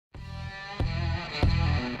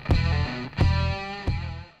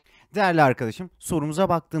Değerli arkadaşım, sorumuza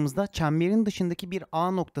baktığımızda çemberin dışındaki bir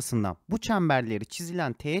A noktasından bu çemberleri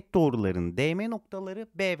çizilen teğet doğruların DM noktaları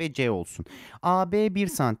B ve C olsun. AB 1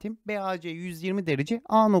 santim, BAC 120 derece,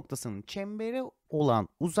 A noktasının çembere olan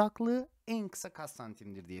uzaklığı en kısa kaç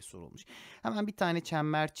santimdir diye sorulmuş. Hemen bir tane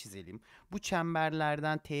çember çizelim. Bu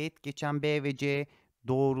çemberlerden teğet geçen B ve C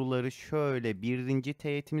doğruları şöyle birinci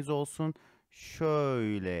teğetimiz olsun.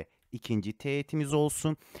 Şöyle ikinci teğetimiz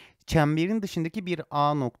olsun. Çemberin dışındaki bir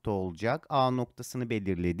A nokta olacak. A noktasını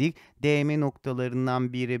belirledik. DM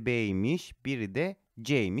noktalarından biri B'ymiş, biri de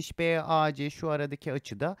C'ymiş. BAC şu aradaki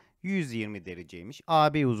açıda 120 dereceymiş.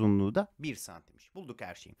 AB uzunluğu da 1 santimmiş. Bulduk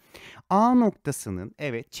her şeyi. A noktasının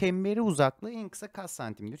evet çembere uzaklığı en kısa kaç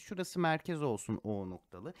santimdir? Şurası merkez olsun O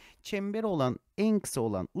noktalı. Çember olan en kısa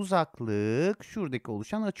olan uzaklık şuradaki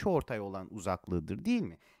oluşan açıortay olan uzaklığıdır değil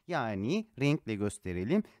mi? Yani renkle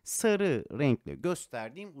gösterelim. Sarı renkle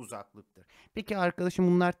gösterdiğim uzaklıktır. Peki arkadaşım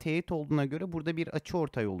bunlar teğet olduğuna göre burada bir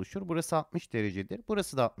açıortay oluşur. Burası 60 derecedir.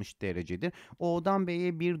 Burası da 60 derecedir. O'dan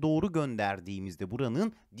B'ye bir doğru gönderdiğimizde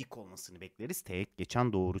buranın dik olmasını bekleriz. Teğet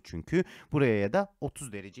geçen doğru çünkü. Buraya da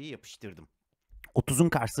 30 dereceyi yapıştırdım. 30'un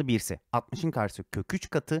karşısı 1 ise 60'ın karşısı kök 3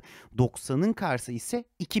 katı, 90'ın karşısı ise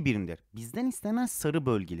 2 birimdir. Bizden istenen sarı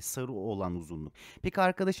bölgeli, sarı olan uzunluk. Peki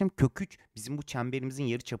arkadaşım kök 3 bizim bu çemberimizin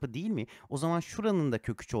yarıçapı değil mi? O zaman şuranın da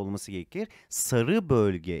kök 3 olması gerekir. Sarı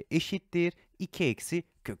bölge eşittir 2 eksi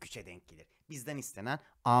kök 3'e denk gelir. Bizden istenen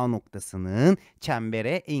A noktasının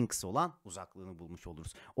çembere en kısa olan uzaklığını bulmuş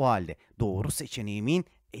oluruz. O halde doğru seçeneğimin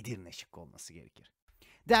Edirne şıkkı olması gerekir.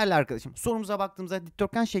 Değerli arkadaşım, sorumuza baktığımızda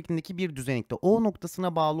dikdörtgen şeklindeki bir düzenekte O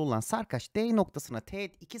noktasına bağlı olan sarkaç D noktasına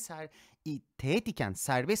teğet iken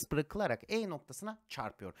serbest bırakılarak E noktasına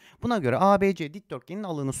çarpıyor. Buna göre ABC dikdörtgenin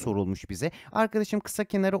alanı sorulmuş bize. Arkadaşım kısa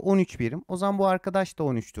kenarı 13 birim. O zaman bu arkadaş da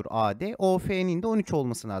 13'tür AD. OF'nin de 13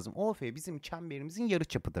 olması lazım. OF bizim çemberimizin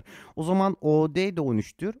yarıçapıdır. O zaman OD de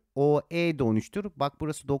 13'tür. OE de 13'tür. Bak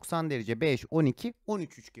burası 90 derece 5, 12,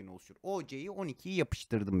 13 üçgeni oluşur. OC'yi 12'yi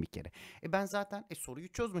yapıştırdım bir kere. Ben zaten soruyu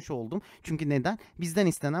çözmüş oldum. Çünkü neden? Bizden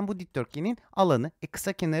istenen bu dikdörtgenin alanı.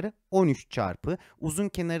 Kısa kenarı 13 çarpı uzun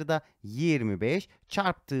kenarı da 25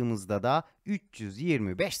 çarptığımızda da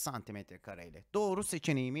 325 santimetre kare ile doğru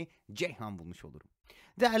seçeneğimi Ceyhan bulmuş olurum.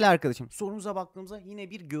 Değerli arkadaşım, sorumuza baktığımızda yine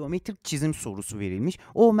bir geometrik çizim sorusu verilmiş.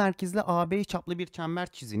 O merkezli AB çaplı bir çember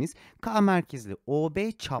çiziniz. K merkezli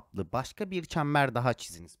OB çaplı başka bir çember daha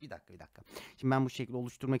çiziniz. Bir dakika. Şimdi ben bu şekli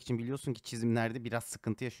oluşturmak için biliyorsun ki çizimlerde biraz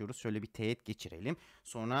sıkıntı yaşıyoruz. Şöyle bir teğet geçirelim.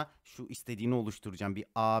 Sonra şu istediğini oluşturacağım. Bir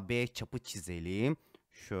AB çapı çizelim.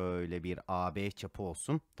 Şöyle bir AB çapı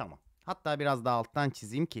olsun. Tamam. Hatta biraz daha alttan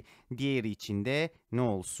çizeyim ki diğeri içinde ne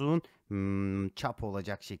olsun? Çap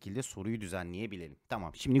olacak şekilde soruyu düzenleyebilelim.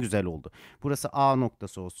 Tamam, şimdi güzel oldu. Burası A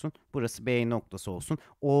noktası olsun. Burası B noktası olsun.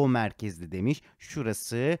 O merkezli demiş.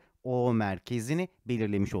 Şurası O merkezini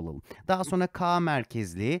belirlemiş olalım. Daha sonra K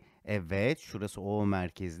merkezli. Evet, şurası O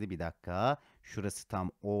merkezli. Bir dakika. Şurası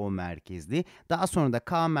tam O merkezli. Daha sonra da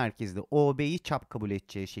K merkezli OB'yi çap kabul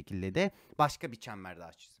edeceği şekilde de başka bir çember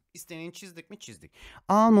daha çizdim. İsteneni çizdik mi? Çizdik.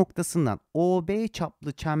 A noktasından OB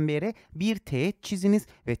çaplı çembere bir teğet çiziniz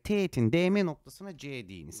ve teğetin DM noktasına C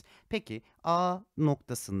deyiniz. Peki A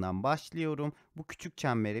noktasından başlıyorum. Bu küçük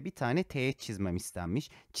çembere bir tane teğet çizmem istenmiş.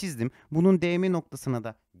 Çizdim. Bunun DM noktasına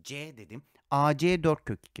da C dedim. AC 4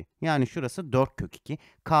 kök 2. Yani şurası 4 kök 2.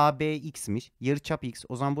 KB x'miş. Yarıçap x.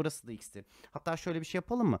 O zaman burası da x'tir. Hatta şöyle bir şey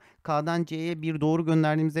yapalım mı? K'dan C'ye bir doğru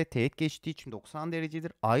gönderdiğimizde teğet geçtiği için 90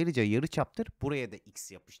 derecedir. Ayrıca yarıçaptır. Buraya da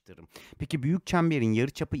x yapıştırırım. Peki büyük çemberin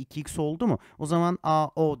yarıçapı 2x oldu mu? O zaman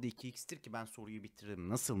AO da 2x'tir ki ben soruyu bitiririm.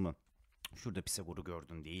 Nasıl mı? Şurada Pisagor'u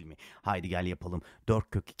gördün değil mi? Haydi gel yapalım. 4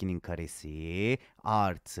 kök 2'nin karesi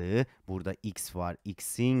artı burada x var.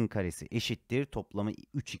 X'in karesi eşittir. Toplamı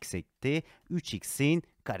 3x etti. 3x'in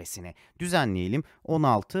karesine. Düzenleyelim.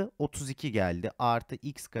 16, 32 geldi. Artı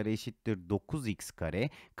x kare eşittir 9x kare.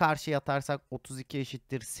 Karşıya atarsak 32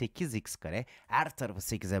 eşittir 8x kare. Her tarafı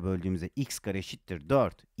 8'e böldüğümüzde x kare eşittir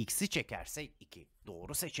 4. X'i çekersek 2.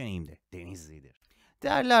 Doğru seçeneğim de Denizli'dir.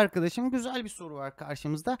 Değerli arkadaşım, güzel bir soru var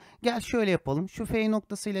karşımızda. Gel şöyle yapalım. Şu F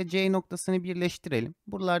noktasıyla C noktasını birleştirelim.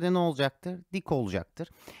 Buralarda ne olacaktır? Dik olacaktır.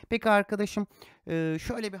 Peki arkadaşım,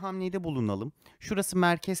 şöyle bir hamlede bulunalım. Şurası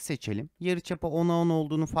merkez seçelim. Yarıçapı 10'a 10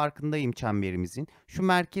 olduğunu farkındayım çemberimizin. Şu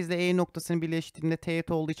merkezle E noktasını birleştirdiğimde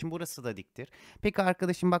teğet olduğu için burası da diktir. Peki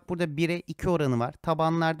arkadaşım bak burada 1'e 2 oranı var.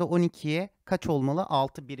 Tabanlarda 12'ye kaç olmalı?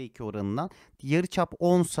 6 1'e 2 oranından. Yarıçap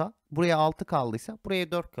 10 sa buraya 6 kaldıysa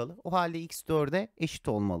buraya 4 kalır. O halde x 4'e eşit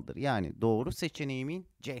olmalıdır. Yani doğru seçeneğimin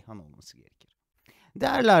Ceyhan olması gerekir.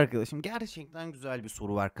 Değerli arkadaşım, gerçekten güzel bir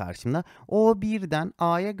soru var karşımda. O1'den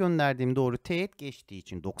A'ya gönderdiğim doğru teğet geçtiği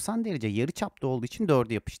için 90 derece yarıçapta olduğu için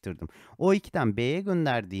 4'ü yapıştırdım. O2'den B'ye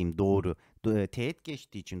gönderdiğim doğru teğet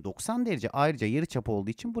geçtiği için 90 derece ayrıca yarıçap olduğu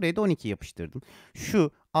için buraya da 12 yapıştırdım.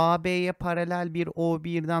 Şu AB'ye paralel bir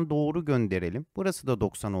O1'den doğru gönderelim. Burası da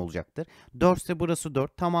 90 olacaktır. 4 ise burası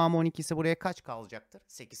 4. Tamamı 12 ise buraya kaç kalacaktır?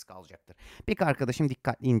 8 kalacaktır. Peki arkadaşım,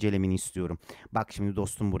 dikkatli incelemeni istiyorum. Bak şimdi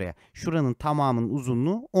dostum buraya. Şuranın tamamının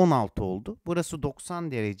uzunluğu 16 oldu. Burası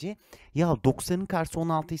 90 derece. Ya 90'ın karşısı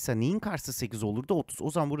 16 ise neyin karşısı 8 olur da 30? O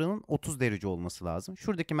zaman buranın 30 derece olması lazım.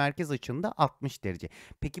 Şuradaki merkez açının da 60 derece.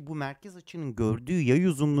 Peki bu merkez açının gördüğü yay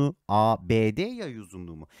uzunluğu ABD yay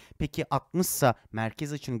uzunluğu mu? Peki 60 ise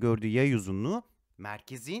merkez açının gördüğü yay uzunluğu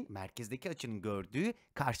merkezdeki açının gördüğü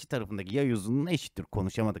karşı tarafındaki yay uzunluğuna eşittir.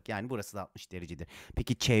 Konuşamadık, yani burası da 60 derecedir.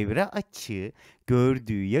 Peki çevre açı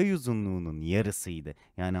gördüğü yay uzunluğunun yarısıydı.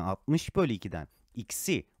 Yani 60 bölü 2'den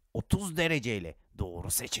x'i 30 dereceyle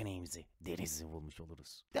doğru seçeneğimizi derizi bulmuş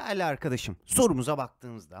oluruz. Değerli arkadaşım, sorumuza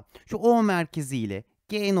baktığımızda şu O merkezi ile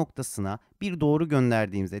G noktasına bir doğru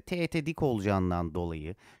gönderdiğimizde TYT dik olacağından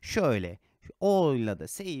dolayı şöyle O ile de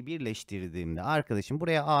S'yi birleştirdiğimde arkadaşım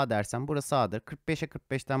buraya A dersem burası A'dır. 45'e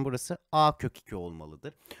 45'ten burası A kök 2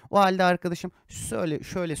 olmalıdır. O halde arkadaşım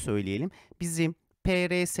şöyle söyleyelim. Bizim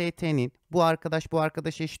PRST'nin bu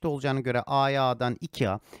arkadaş eşit olacağına göre A'ya A'dan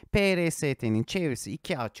 2A. PRST'nin çevresi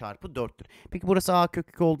 2A çarpı 4'tür. Peki burası A kök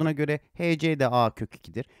 2 olduğuna göre HC de A kök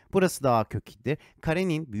 2'dir. Burası da A kök 2'dir.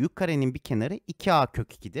 Büyük karenin bir kenarı 2A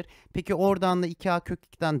kök 2'dir. Peki oradan da 2A kök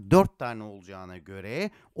 2'den 4 tane olacağına göre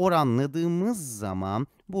oranladığımız zaman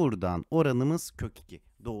buradan oranımız kök 2.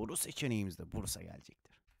 Doğru seçeneğimiz de Bursa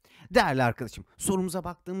gelecektir. Değerli arkadaşım, sorumuza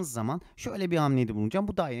baktığımız zaman şöyle bir hamlede bulunacağım.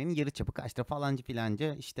 Bu dairenin yarıçapı kaçta falanca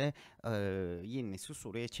filanca işte yeni nesil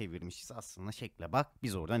soruya çevirmişiz. Aslında şekle bak,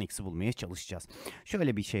 biz oradan x'i bulmaya çalışacağız.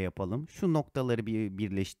 Şöyle bir şey yapalım. Şu noktaları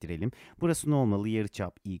birleştirelim. Burası ne olmalı?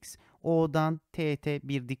 Yarıçap x. O'dan TT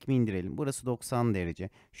bir dikme indirelim. Burası 90 derece.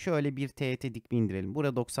 Şöyle bir TT dikme indirelim.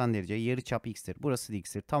 Burada 90 derece. Yarıçap x'tir. Burası da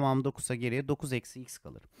x'tir. Tamam 9'a geriye 9 eksi x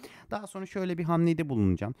kalır. Daha sonra şöyle bir hamlede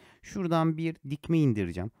bulunacağım. Şuradan bir dikme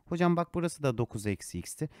indireceğim. Hocam bak burası da 9 eksi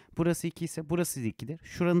x'tir. Burası 2 ise burası da 2'dir.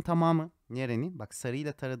 Şuranın tamamı nerenin? Bak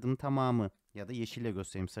sarıyla taradığım tamamı ya da yeşille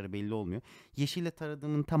göstereyim, sarı belli olmuyor. Yeşille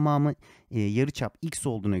taradığımın tamamı yarıçap x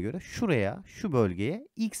olduğuna göre şuraya, şu bölgeye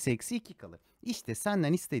x eksi 2 kalır. İşte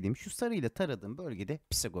senden istediğim şu sarıyla taradığım bölgede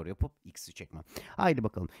Pisagor yapıp x'i çekmem. Haydi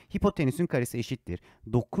bakalım. Hipotenüsün karesi eşittir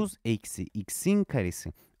 9 eksi x'in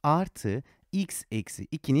karesi artı x eksi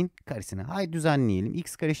 2'nin karesine. Haydi düzenleyelim.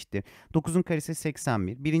 X kare eşittir 9'un karesi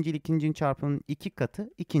 81. Birinciyle ikincinin çarpımının 2 katı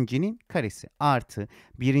ikincinin karesi artı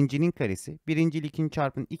birincinin karesi. Birinciyle ikincinin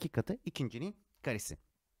çarpımının 2 katı ikincinin karesi.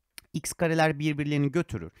 X kareler birbirlerini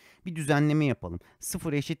götürür. Bir düzenleme yapalım.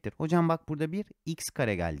 0 eşittir. Hocam bak burada bir x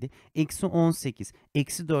kare geldi. Eksi 18.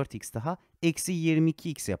 Eksi 4x daha. Eksi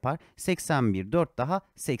 22x yapar. 81. 4 daha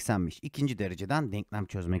 85. İkinci dereceden denklem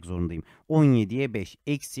çözmek zorundayım. 17'ye 5.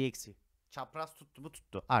 Eksi. Çapraz tuttu mu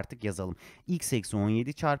tuttu. Artık yazalım. X eksi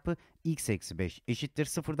 17 çarpı x eksi 5 eşittir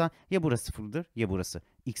 0'dan. Ya burası 0'dır ya burası.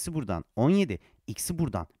 X'i buradan 17. X'i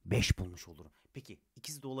buradan 5 bulmuş olurum. Peki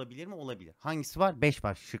ikisi de olabilir mi? Olabilir. Hangisi var? 5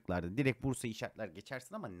 var şıklarda. Direkt Bursa işaretler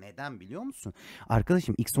geçersin ama neden biliyor musun?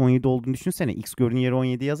 Arkadaşım x 17 olduğunu düşünsene. X gördüğün yere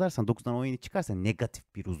 17 yazarsan 9'dan 17 çıkarsa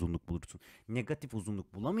negatif bir uzunluk bulursun. Negatif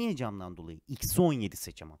uzunluk bulamayacağımdan dolayı x 17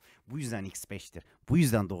 seçemem. Bu yüzden x 5'tir. Bu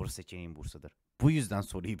yüzden doğru seçeneğim Bursa'dır. Bu yüzden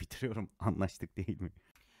soruyu bitiriyorum. Anlaştık değil mi?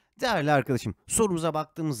 Değerli arkadaşım, sorumuza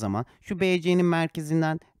baktığımız zaman şu BC'nin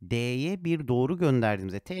merkezinden D'ye bir doğru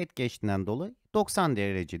gönderdiğimizde teğet geçtiğinden dolayı 90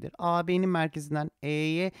 derecedir. AB'nin merkezinden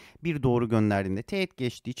E'ye bir doğru gönderdiğimde teğet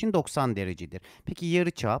geçtiği için 90 derecedir. Peki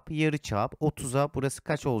yarıçap 30'a burası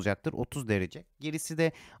kaç olacaktır? 30 derece. Gerisi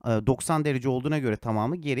de 90 derece olduğuna göre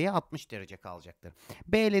tamamı geriye 60 derece kalacaktır.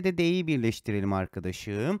 B ile de D'yi birleştirelim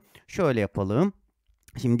arkadaşım. Şöyle yapalım.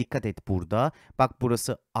 Şimdi dikkat et burada. Bak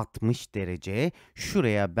burası 60 derece.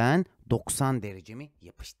 Şuraya ben 90 derecemi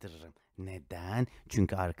yapıştırırım. Neden?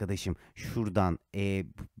 Çünkü arkadaşım şuradan E,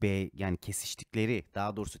 B yani kesiştikleri,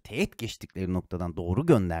 daha doğrusu teğet geçtikleri noktadan doğru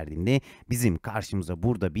gönderdiğinde bizim karşımıza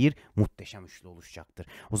burada bir muhteşem üçlü oluşacaktır.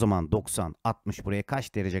 O zaman 90, 60 buraya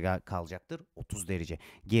kaç derece kalacaktır? 30 derece.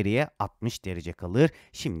 Geriye 60 derece kalır.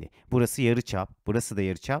 Şimdi burası yarıçap, burası da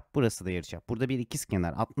yarıçap, burası da yarıçap. Burada bir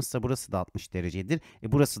ikizkenar 60 ise burası da 60 derecedir.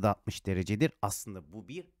 Burası da 60 derecedir. Aslında bu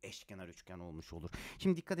bir eşkenar üçgen olmuş olur.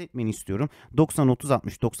 Şimdi dikkat etmeni istiyorum. 90, 30,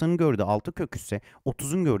 60. 90'ın gördüğü 6 kök 3 ise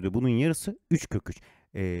 30'un gördüğü bunun yarısı 3 kök 3.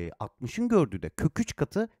 60'ın gördüğü de kök 3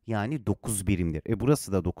 katı yani 9 birimdir.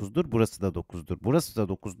 Burası da 9'dur, burası da 9'dur, burası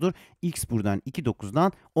da 9'dur. X buradan 2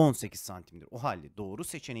 9'dan 18 santimdir. O halde doğru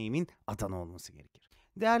seçeneğimin Adana olması gerekir.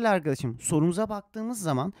 Değerli arkadaşım, sorumuza baktığımız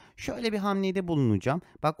zaman şöyle bir hamlede bulunacağım.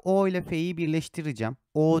 Bak, O ile F'yi birleştireceğim.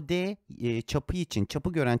 OD çapı için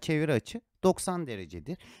çapı gören çevre açı 90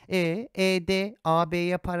 derecedir. ED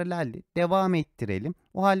AB'ye paraleldir. Devam ettirelim.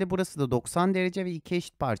 O halde burası da 90 derece ve iki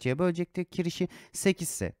eşit parçaya bölecektir. Kirişi 8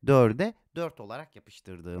 ise 4'e 4 olarak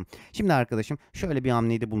yapıştırdım. Şimdi arkadaşım şöyle bir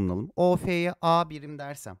hamlede bulunalım. OF'ye A birim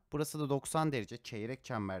dersem burası da 90 derece, çeyrek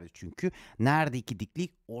çemberde çünkü. Nerede iki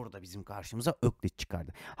diklik? Orada bizim karşımıza öklit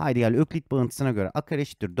çıkardı. Haydi gel, öklit bağıntısına göre A kare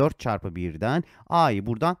eşittir 4 çarpı 1'den A'yı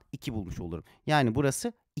buradan 2 bulmuş olurum. Yani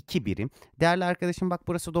burası 2 birim. Değerli arkadaşım bak,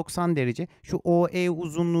 burası 90 derece. Şu OE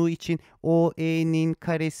uzunluğu için OE'nin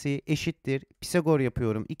karesi eşittir. Pisagor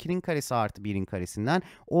yapıyorum. 2'nin karesi artı 1'in karesinden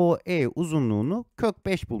OE uzunluğunu kök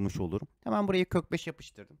 5 bulmuş olurum. Hemen buraya kök 5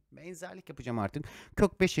 yapıştırdım. Benzerlik yapacağım artık.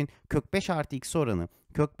 Kök 5'in kök 5 artı x oranı,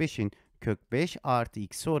 kök 5'in kök 5 artı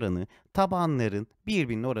x oranı tabanların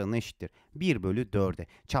birbirinin oranına eşittir. 1 bölü 4'e.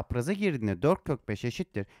 Çapraza girdiğinde 4 kök 5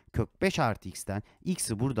 eşittir. Kök 5 artı x'ten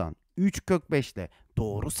x'i buradan 3 kök 5 ile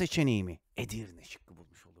doğru seçeneğimi Edirne şıkkı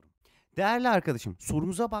bulmuş olurum. Değerli arkadaşım,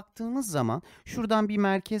 sorumuza baktığımız zaman şuradan bir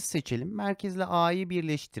merkez seçelim. Merkezle A'yı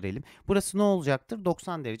birleştirelim. Burası ne olacaktır?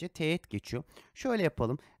 90 derece teğet geçiyor. Şöyle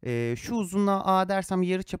yapalım. Şu uzunluğa A dersem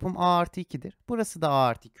yarıçapım A artı 2'dir. Burası da A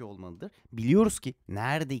artı 2 olmalıdır. Biliyoruz ki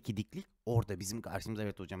nerede iki diklik? Orada bizim karşımıza.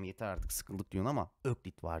 Evet hocam, yeter artık, sıkıldık diyorsun ama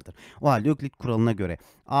öklit vardır. O halde öklit kuralına göre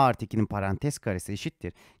A artı 2'nin parantez karesi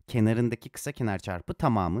eşittir. Kenarındaki kısa kenar çarpı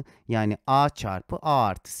tamamı, yani A çarpı A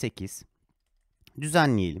artı 8.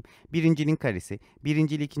 Düzenleyelim. Birincinin karesi,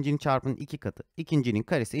 birinci ile ikincinin çarpımının 2 katı. İkincinin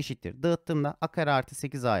karesi eşittir. Dağıttığımda a kare artı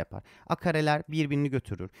 8a yapar. A kareler birbirini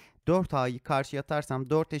götürür. 4a'yı karşıya atarsam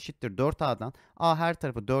 4 eşittir 4a'dan. A her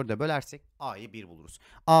tarafı 4'e bölersek a'yı 1 buluruz.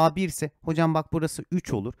 A 1 ise hocam bak, burası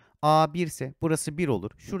 3 olur. A 1 ise burası 1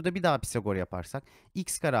 olur. Şurada bir daha Pisagor yaparsak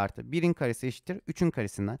x kare artı 1'in karesi eşittir 3'ün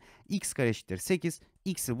karesinden. X kare eşittir 8.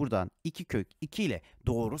 X'i buradan 2 kök 2 ile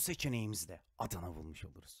doğru seçeneğimizde Adana bulmuş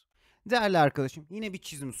oluruz. Değerli arkadaşım, yine bir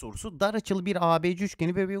çizim sorusu. Dar açılı bir ABC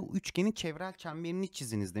üçgeni ve bu üçgenin çevrel çemberini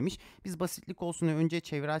çiziniz demiş. Biz basitlik olsun diye önce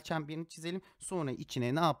çevrel çemberini çizelim. Sonra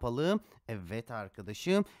içine ne yapalım? Evet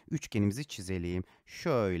arkadaşım, üçgenimizi çizelim.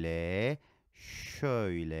 Şöyle,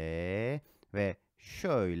 şöyle ve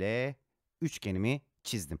şöyle üçgenimi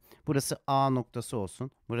çizdim. Burası A noktası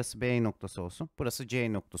olsun. Burası B noktası olsun. Burası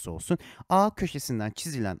C noktası olsun. A köşesinden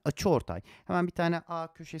çizilen açıortay. Hemen bir tane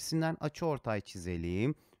A köşesinden açıortay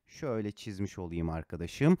çizelim. Şöyle çizmiş olayım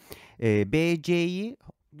arkadaşım. BC'yi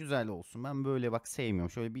güzel olsun. Ben böyle bak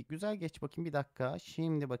sevmiyorum. Şöyle bir güzel geç bakayım, bir dakika.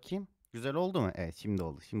 Şimdi bakayım. Güzel oldu mu? Evet, şimdi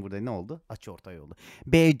oldu. Şimdi burada ne oldu? Açıortay oldu.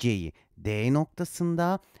 BC'yi D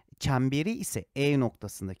noktasında, çemberi ise E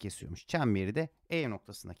noktasında kesiyormuş. Çemberi de E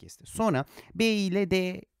noktasında kesti. Sonra B ile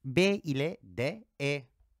D, E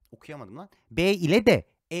okuyamadım lan. B ile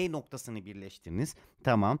de E noktasını birleştiriniz.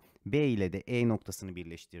 Tamam. B ile de E noktasını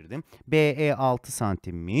birleştirdim. BE 6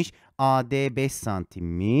 santimmiş. AD 5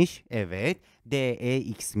 santimmiş. Evet. DE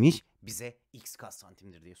x'miş. Bize x kaç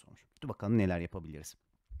santimdir diye sormuş. Dur bakalım neler yapabiliriz.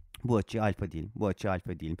 Bu açıyı alfa diyelim. Bu açıyı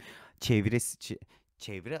alfa diyelim.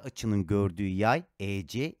 Çevre açının gördüğü yay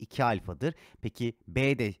EC 2 alfadır. Peki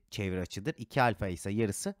B de çevre açıdır. 2 alfa ise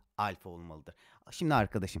yarısı alfa olmalıdır. Şimdi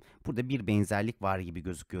arkadaşım, burada bir benzerlik var gibi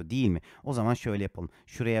gözüküyor değil mi? O zaman şöyle yapalım.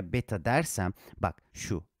 Şuraya beta dersem bak,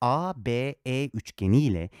 şu ABE üçgeni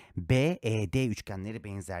ile BED üçgenleri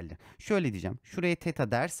benzerler. Şöyle diyeceğim. Şuraya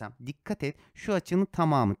teta dersem dikkat et, şu açının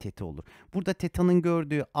tamamı teta olur. Burada teta'nın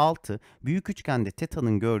gördüğü 6, büyük üçgende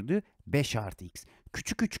teta'nın gördüğü 5 artı x.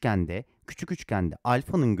 Küçük üçgende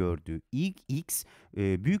alfanın gördüğü x,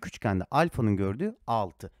 büyük üçgende alfanın gördüğü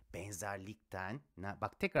 6. Benzerlikten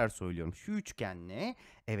bak, tekrar söylüyorum, şu üçgenle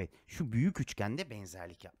evet şu büyük üçgende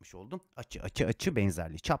benzerlik yapmış oldum. Açı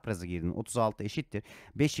benzerliği. Çapraza girdin, 36 eşittir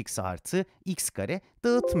 5x artı x kare.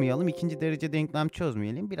 Dağıtmayalım, ikinci derece denklem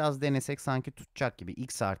çözmeyelim. Biraz denesek sanki tutacak gibi.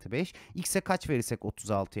 X artı 5. X'e kaç verirsek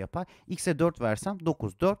 36 yapar. X'e 4 versem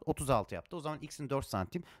 9, 4, 36 yaptı. O zaman x'in 4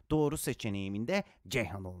 santim doğru seçeneğimin de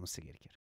Ceyhan olması gerekir.